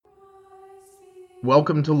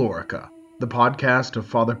Welcome to Lorica, the podcast of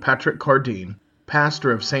Father Patrick Cardine,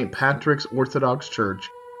 pastor of St. Patrick's Orthodox Church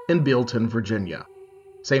in Bealton, Virginia.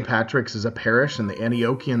 St. Patrick's is a parish in the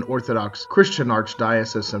Antiochian Orthodox Christian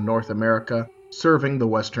Archdiocese of North America, serving the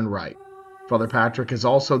Western Rite. Father Patrick is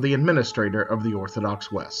also the administrator of the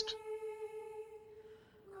Orthodox West.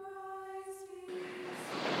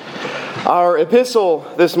 Our epistle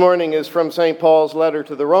this morning is from St. Paul's letter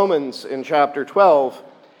to the Romans in chapter 12,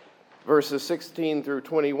 verses 16 through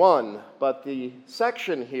 21. But the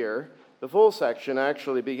section here, the full section,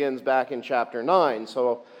 actually begins back in chapter 9.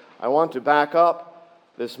 So I want to back up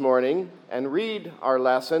this morning and read our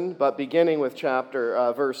lesson, but beginning with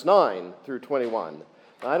verse 9 through 21.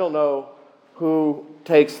 I don't know who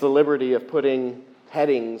takes the liberty of putting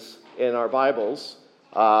headings in our Bibles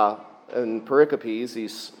and pericopes,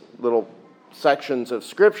 these little sections of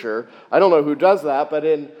Scripture. I don't know who does that, but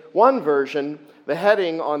in one version, the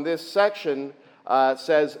heading on this section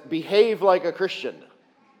says, "Behave like a Christian."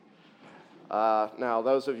 Now,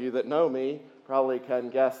 those of you that know me probably can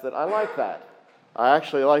guess that I like that. I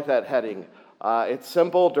actually like that heading. It's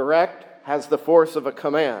simple, direct, has the force of a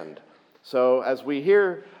command. So as we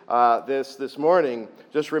hear this morning,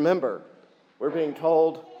 just remember, we're being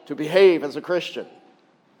told to behave as a Christian.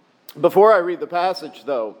 Before I read the passage,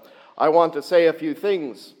 though, I want to say a few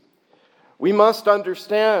things. We must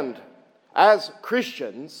understand, as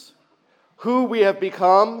Christians, who we have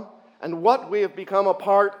become and what we have become a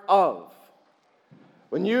part of.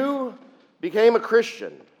 When you became a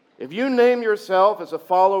Christian, if you name yourself as a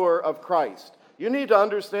follower of Christ, you need to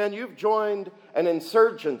understand you've joined an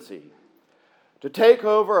insurgency to take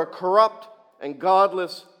over a corrupt and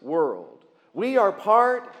godless world. We are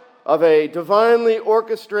part of a divinely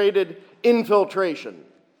orchestrated infiltration.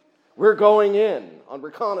 We're going in on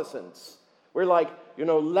reconnaissance. We're like,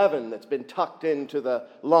 leaven that's been tucked into the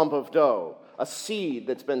lump of dough, a seed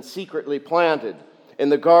that's been secretly planted in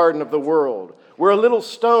the garden of the world. We're a little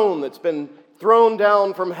stone that's been thrown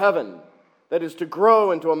down from heaven that is to grow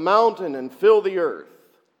into a mountain and fill the earth.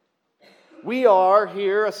 We are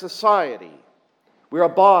here a society. We're a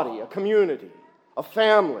body, a community, a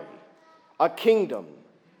family, a kingdom,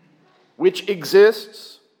 which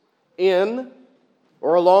exists in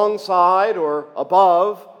or alongside or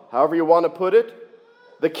above, however you want to put it,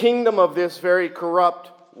 the kingdom of this very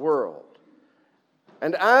corrupt world.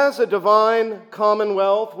 And as a divine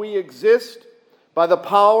commonwealth, we exist by the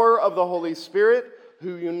power of the Holy Spirit,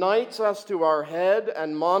 who unites us to our head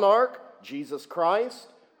and monarch, Jesus Christ,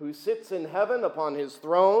 who sits in heaven upon his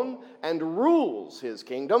throne and rules his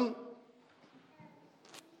kingdom.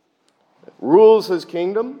 Rules his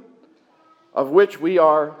kingdom, of which we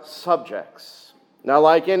are subjects. Now,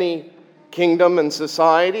 like any kingdom and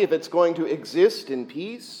society, if it's going to exist in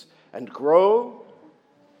peace and grow,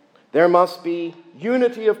 there must be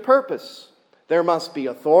unity of purpose. There must be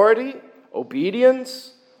authority,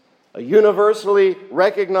 obedience, a universally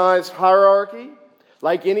recognized hierarchy.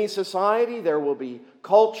 Like any society, there will be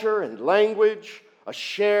culture and language, a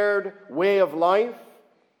shared way of life.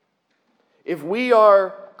 If we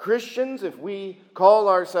are Christians, if we call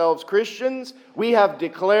ourselves Christians, we have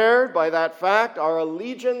declared by that fact our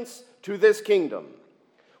allegiance to this kingdom.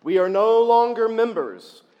 We are no longer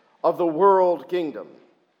members of the world kingdom,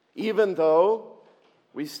 even though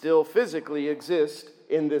we still physically exist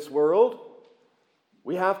in this world.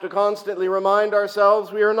 We have to constantly remind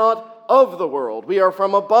ourselves we are not of the world. We are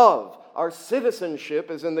from above. Our citizenship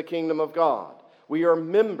is in the kingdom of God. We are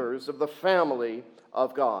members of the family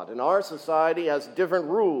of God. And our society has different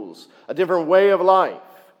rules, a different way of life.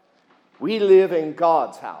 We live in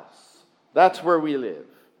God's house. That's where we live.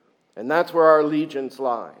 And that's where our allegiance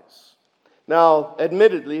lies. Now,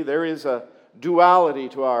 admittedly, there is a duality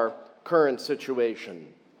to our current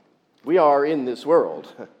situation. We are in this world.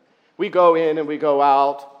 We go in and we go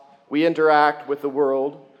out. We interact with the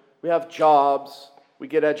world. We have jobs. We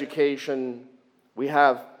get education. We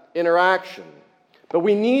have interaction. But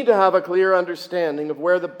we need to have a clear understanding of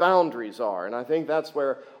where the boundaries are. And I think that's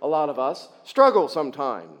where a lot of us struggle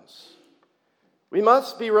sometimes. We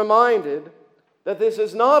must be reminded that this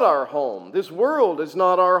is not our home. This world is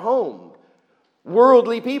not our home.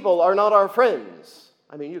 Worldly people are not our friends.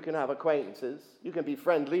 I mean, you can have acquaintances. You can be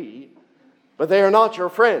friendly. But they are not your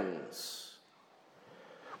friends.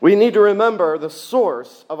 We need to remember the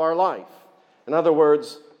source of our life. In other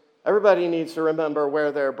words, everybody needs to remember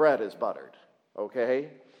where their bread is buttered. Okay?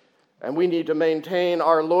 And we need to maintain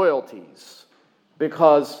our loyalties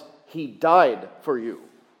because he died for you.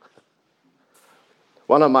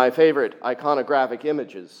 One of my favorite iconographic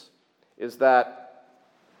images is that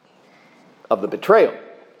of the betrayal.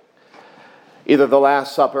 Either the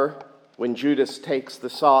Last Supper when Judas takes the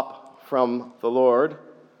sop from the Lord,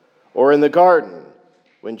 or in the garden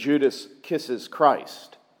when Judas kisses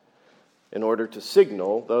Christ in order to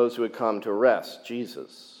signal those who had come to arrest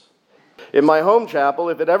Jesus. In my home chapel,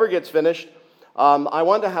 if it ever gets finished, I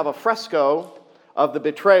want to have a fresco of the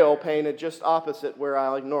betrayal painted just opposite where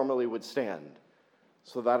I normally would stand,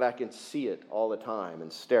 so that I can see it all the time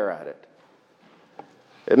and stare at it.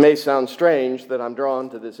 It may sound strange that I'm drawn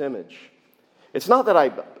to this image. It's not that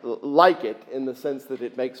I like it in the sense that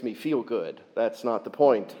it makes me feel good. That's not the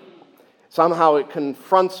point. Somehow it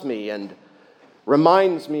confronts me and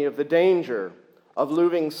reminds me of the danger of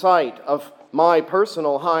losing sight of my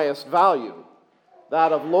personal highest value,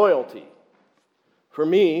 that of loyalty. For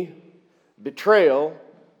me, betrayal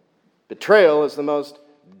is the most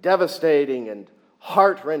devastating and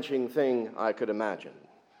heart-wrenching thing I could imagine.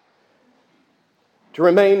 To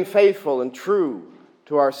remain faithful and true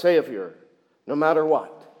to our Savior, no matter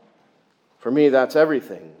what. For me, that's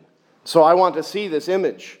everything. So I want to see this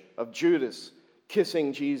image of Judas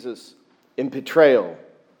kissing Jesus in betrayal.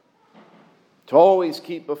 To always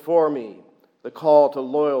keep before me the call to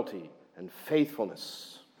loyalty and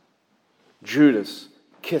faithfulness. Judas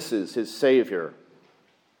kisses his Savior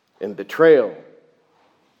in betrayal.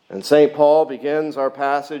 And St. Paul begins our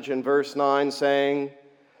passage in verse 9 saying,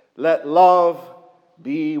 "Let love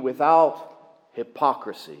be without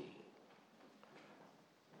hypocrisy."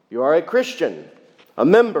 You are a Christian, a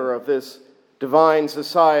member of this divine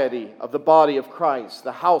society of the body of Christ,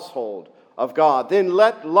 the household of God. Then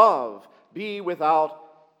let love be without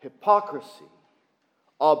hypocrisy.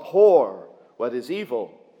 Abhor what is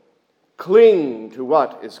evil. Cling to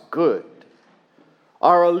what is good.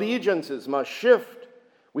 Our allegiances must shift.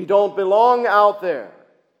 We don't belong out there.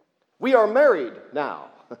 We are married now.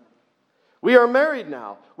 We are married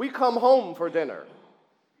now. We come home for dinner.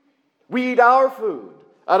 We eat our food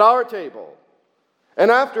at our table. And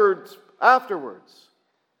afterwards,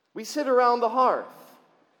 we sit around the hearth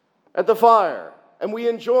at the fire and we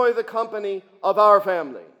enjoy the company of our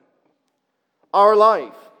family. Our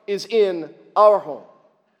life is in our home.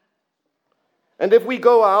 And if we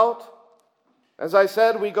go out, as I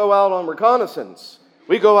said, we go out on reconnaissance.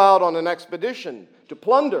 We go out on an expedition to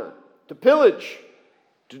plunder, to pillage,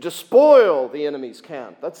 to despoil the enemy's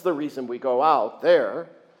camp. That's the reason we go out there.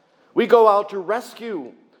 We go out to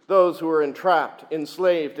rescue those who are entrapped,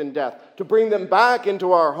 enslaved in death, to bring them back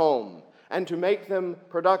into our home and to make them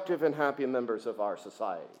productive and happy members of our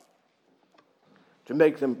society, to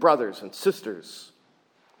make them brothers and sisters.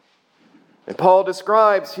 And Paul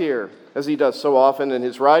describes here, as he does so often in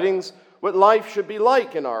his writings, what life should be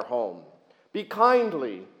like in our home. Be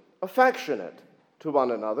kindly, affectionate to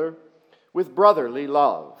one another, with brotherly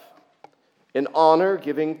love, in honor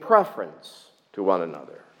giving preference to one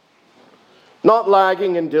another, not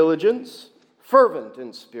lagging in diligence, fervent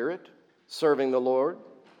in spirit, serving the Lord,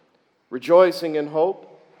 rejoicing in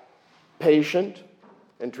hope, patient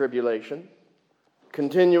in tribulation,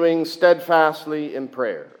 continuing steadfastly in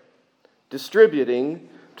prayer, distributing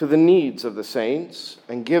to the needs of the saints,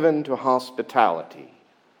 and given to hospitality.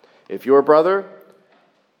 If your brother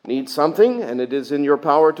needs something and it is in your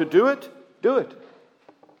power to do it, do it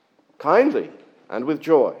kindly and with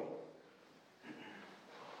joy.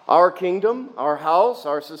 Our kingdom, our house,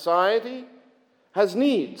 our society has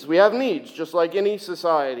needs. We have needs just like any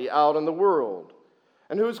society out in the world.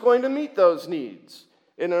 And who's going to meet those needs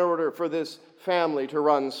in order for this family to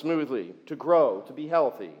run smoothly, to grow, to be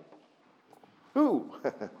healthy? Who?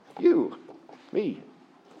 You, me.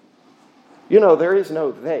 You know, there is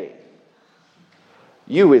no they.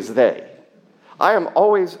 You is they. I am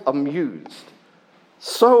always amused,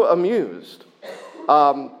 so amused,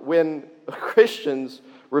 when Christians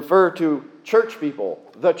refer to church people,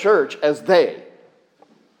 the church, as they.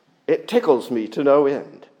 It tickles me to no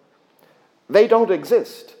end. They don't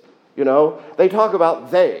exist, you know. They talk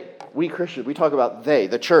about they. We Christians, we talk about they,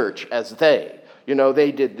 the church, as they. You know,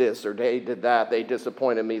 they did this or they did that. They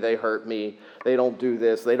disappointed me. They hurt me. They don't do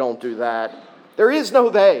this. They don't do that. There is no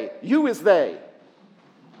they. You is they.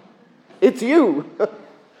 It's you.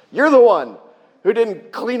 You're the one who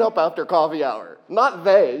didn't clean up after coffee hour. Not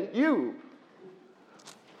they, you.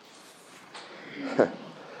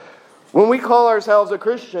 When we call ourselves a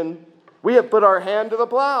Christian, we have put our hand to the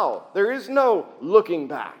plow. There is no looking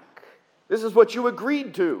back. This is what you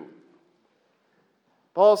agreed to.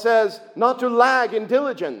 Paul says, not to lag in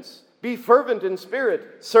diligence. Be fervent in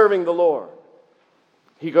spirit, serving the Lord.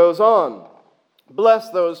 He goes on, bless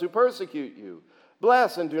those who persecute you.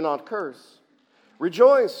 Bless and do not curse.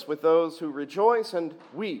 Rejoice with those who rejoice and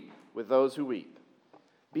weep with those who weep.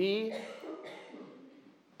 Be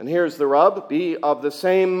And here's the rub: be of the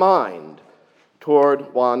same mind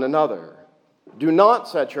toward one another. Do not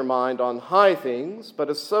set your mind on high things, but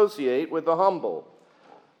associate with the humble.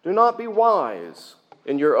 Do not be wise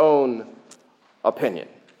in your own opinion.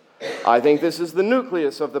 I think this is the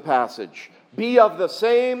nucleus of the passage. Be of the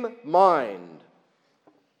same mind.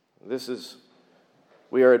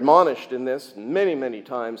 We are admonished in this many, many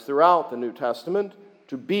times throughout the New Testament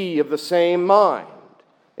to be of the same mind.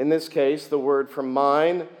 In this case, the word for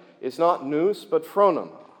mind is not nous, but phronema.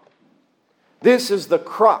 This is the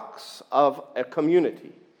crux of a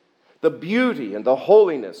community. The beauty and the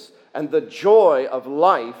holiness and the joy of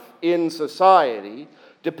life in society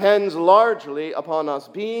depends largely upon us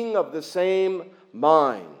being of the same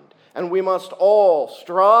mind. And we must all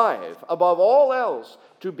strive, above all else,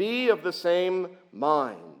 to be of the same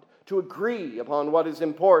mind, to agree upon what is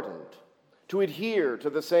important, to adhere to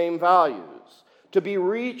the same values, to be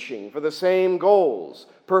reaching for the same goals,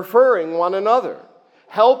 preferring one another,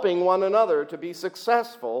 helping one another to be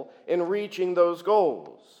successful in reaching those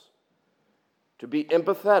goals, to be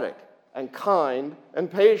empathetic and kind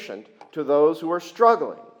and patient to those who are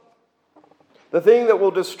struggling. The thing that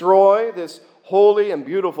will destroy this holy and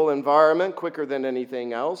beautiful environment quicker than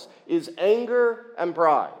anything else is anger and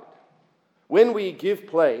pride. When we give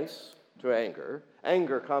place to anger,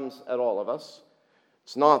 anger comes at all of us.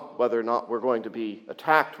 It's not whether or not we're going to be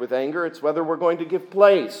attacked with anger, it's whether we're going to give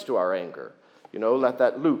place to our anger. Let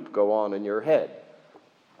that loop go on in your head.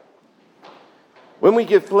 When we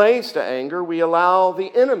give place to anger, we allow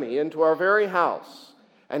the enemy into our very house,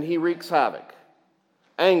 and he wreaks havoc.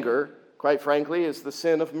 Anger, quite frankly, is the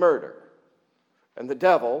sin of murder. And the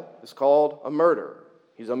devil is called a murderer.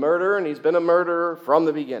 He's a murderer, and he's been a murderer from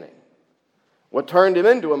the beginning. What turned him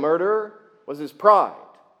into a murderer was his pride.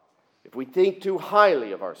 If we think too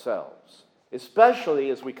highly of ourselves, especially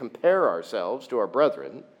as we compare ourselves to our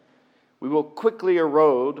brethren, we will quickly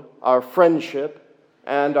erode our friendship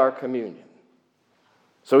and our communion.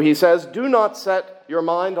 So he says, do not set your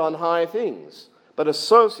mind on high things, but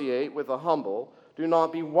associate with the humble. Do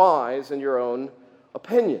not be wise in your own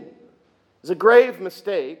opinion. It's a grave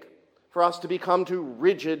mistake for us to become too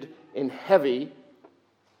rigid and heavy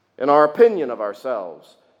in our opinion of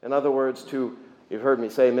ourselves. In other words, you've heard me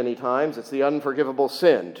say many times, it's the unforgivable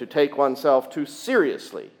sin to take oneself too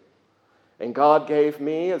seriously. And God gave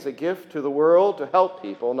me as a gift to the world to help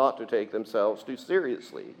people not to take themselves too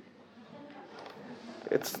seriously.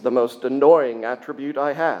 It's the most annoying attribute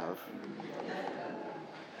I have.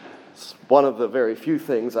 It's one of the very few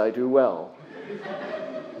things I do well.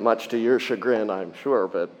 Much to your chagrin, I'm sure,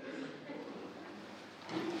 but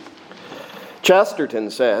Chesterton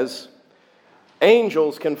says,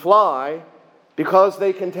 angels can fly because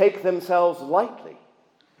they can take themselves lightly.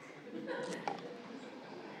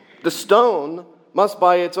 The stone must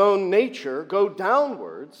by its own nature go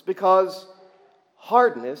downwards because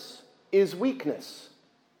hardness is weakness.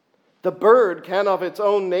 The bird can of its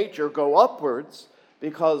own nature go upwards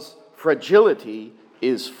because fragility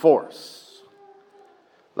is force.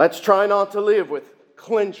 Let's try not to live with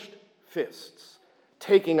clenched fists,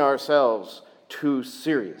 taking ourselves too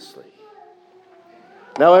seriously.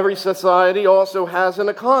 Now, every society also has an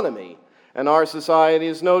economy, and our society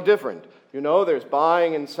is no different. There's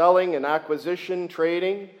buying and selling and acquisition,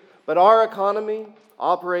 trading, but our economy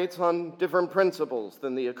operates on different principles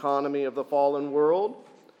than the economy of the fallen world.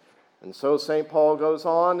 And so St. Paul goes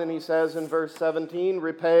on and he says in verse 17,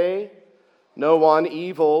 repay no one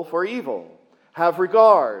evil for evil. Have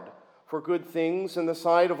regard for good things in the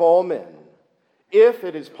sight of all men. If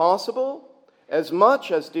it is possible, as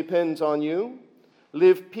much as depends on you,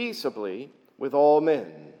 live peaceably with all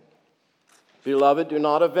men. Beloved, do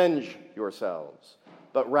not avenge yourselves,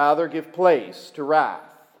 but rather give place to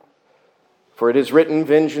wrath. For it is written,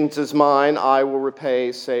 vengeance is mine, I will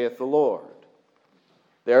repay, saith the Lord.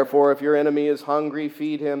 Therefore, if your enemy is hungry,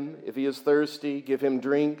 feed him. If he is thirsty, give him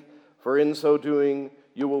drink. For in so doing,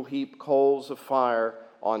 you will heap coals of fire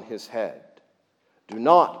on his head. Do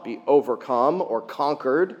not be overcome or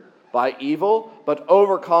conquered by evil, but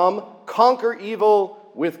conquer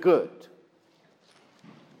evil with good.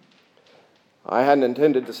 I hadn't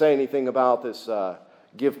intended to say anything about this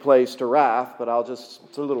give place to wrath, but it's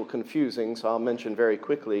a little confusing, so I'll mention very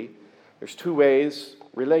quickly. There's two ways,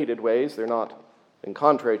 related ways, they're not in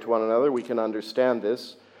contrary to one another, we can understand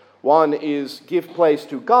this. One is give place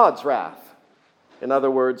to God's wrath. In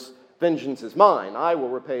other words, vengeance is mine, I will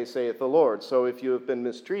repay, saith the Lord. So if you have been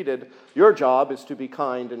mistreated, your job is to be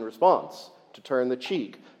kind in response, to turn the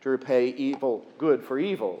cheek, to repay evil good for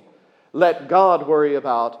evil. Let God worry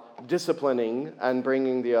about disciplining and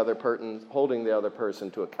bringing the other person, holding the other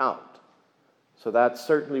person to account. So that's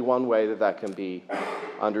certainly one way that can be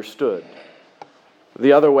understood.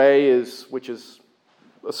 The other way is, which is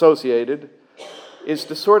associated, is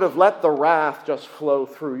to sort of let the wrath just flow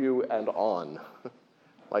through you and on.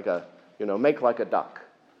 Make like a duck.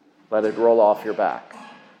 Let it roll off your back.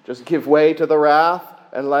 Just give way to the wrath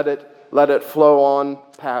and let it flow on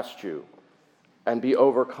past you and be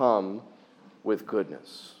overcome with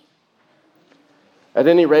goodness. At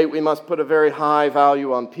any rate, we must put a very high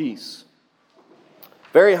value on peace.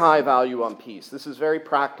 Very high value on peace. This is very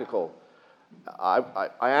practical. I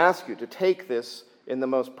ask you to take this in the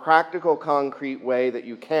most practical, concrete way that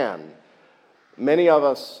you can. Many of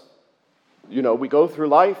us, we go through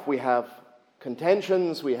life, we have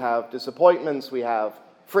contentions, we have disappointments, we have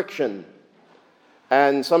friction.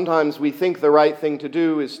 And sometimes we think the right thing to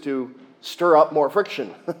do is to stir up more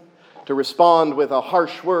friction, to respond with a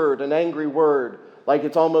harsh word, an angry word, like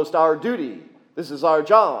it's almost our duty. This is our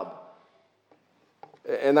job.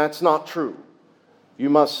 And that's not true. You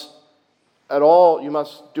must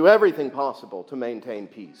do everything possible to maintain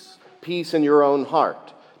peace. Peace in your own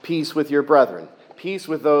heart, peace with your brethren, peace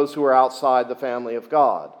with those who are outside the family of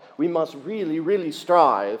God. We must really, really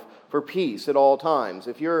strive for peace at all times.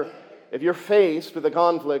 If you're faced with a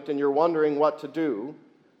conflict and you're wondering what to do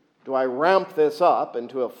I ramp this up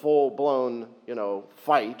into a full-blown,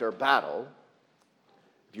 fight or battle?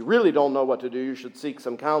 If you really don't know what to do, you should seek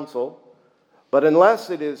some counsel. But unless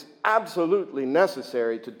it is absolutely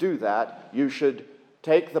necessary to do that, you should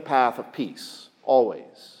take the path of peace,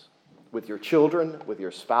 always. With your children, with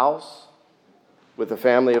your spouse, with the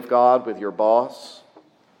family of God, with your boss.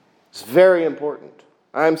 It's very important.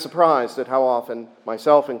 I'm surprised at how often,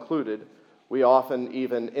 myself included, we often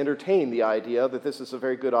even entertain the idea that this is a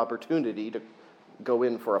very good opportunity to go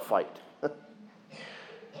in for a fight.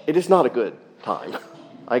 It is not a good time,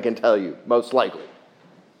 I can tell you, most likely.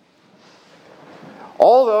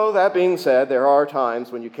 Although, that being said, there are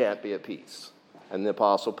times when you can't be at peace. And the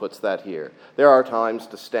apostle puts that here. There are times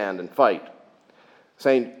to stand and fight.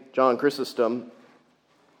 St. John Chrysostom,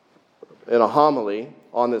 in a homily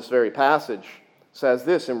on this very passage, says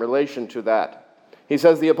this in relation to that. He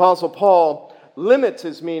says the apostle Paul limits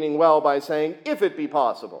his meaning well by saying, if it be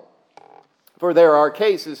possible. For there are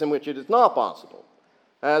cases in which it is not possible.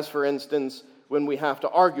 As, for instance, when we have to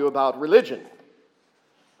argue about religion.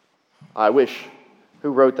 I wish the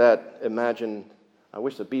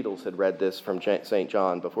Beatles had read this from St.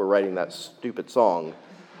 John before writing that stupid song.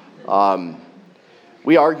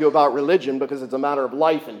 We argue about religion because it's a matter of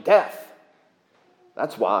life and death.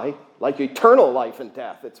 That's why, like eternal life and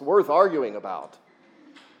death, it's worth arguing about.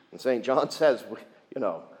 And St. John says,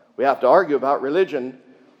 we have to argue about religion.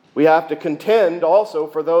 We have to contend also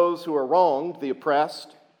for those who are wronged, the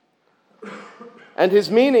oppressed. And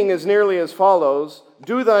his meaning is nearly as follows: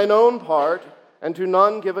 do thine own part, and to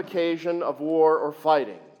none give occasion of war or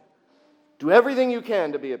fighting. Do everything you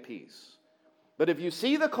can to be at peace. But if you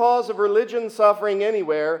see the cause of religion suffering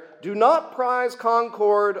anywhere, do not prize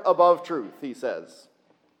concord above truth, he says.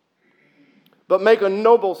 But make a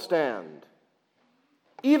noble stand,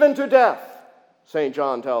 even to death, St.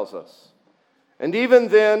 John tells us. And even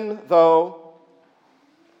then, though,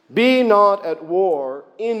 be not at war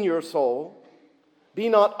in your soul, be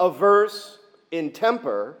not averse in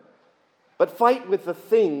temper, but fight with the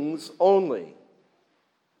things only.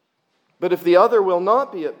 But if the other will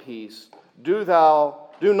not be at peace, do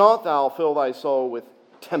not thou fill thy soul with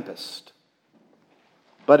tempest,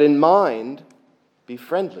 but in mind be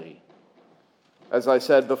friendly, as I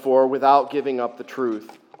said before, without giving up the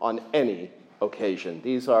truth on any occasion.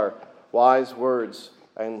 These are wise words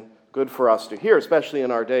and good for us to hear, especially in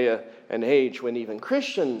our day and age when even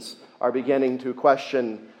Christians are beginning to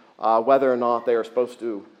question whether or not they are supposed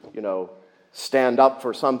to, stand up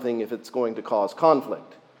for something if it's going to cause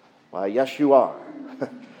conflict. Why, yes, you are.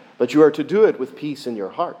 But you are to do it with peace in your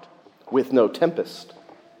heart, with no tempest,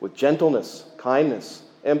 with gentleness, kindness,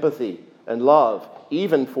 empathy, and love,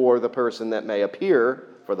 even for the person that may appear,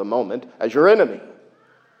 for the moment, as your enemy,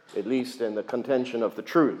 at least in the contention of the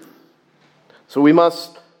truth. So we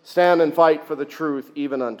must stand and fight for the truth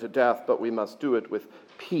even unto death, but we must do it with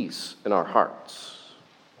peace in our hearts.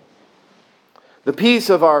 The peace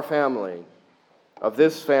of our family, of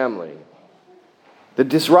this family, the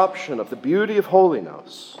disruption of the beauty of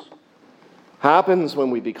holiness, happens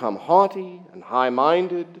when we become haughty and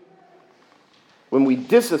high-minded, when we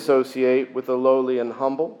disassociate with the lowly and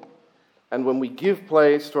humble, and when we give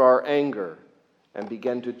place to our anger and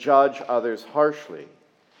begin to judge others harshly.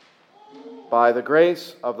 By the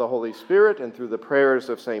grace of the Holy Spirit and through the prayers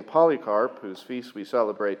of St. Polycarp, whose feast we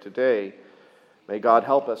celebrate today, may God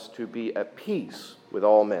help us to be at peace with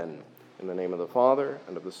all men In the name of the Father,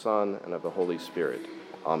 and of the Son, and of the Holy Spirit.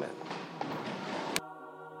 Amen.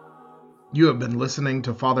 You have been listening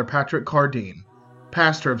to Father Patrick Cardeen,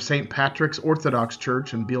 pastor of St. Patrick's Orthodox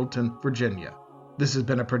Church in Bealton, Virginia. This has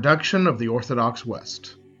been a production of the Orthodox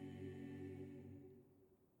West.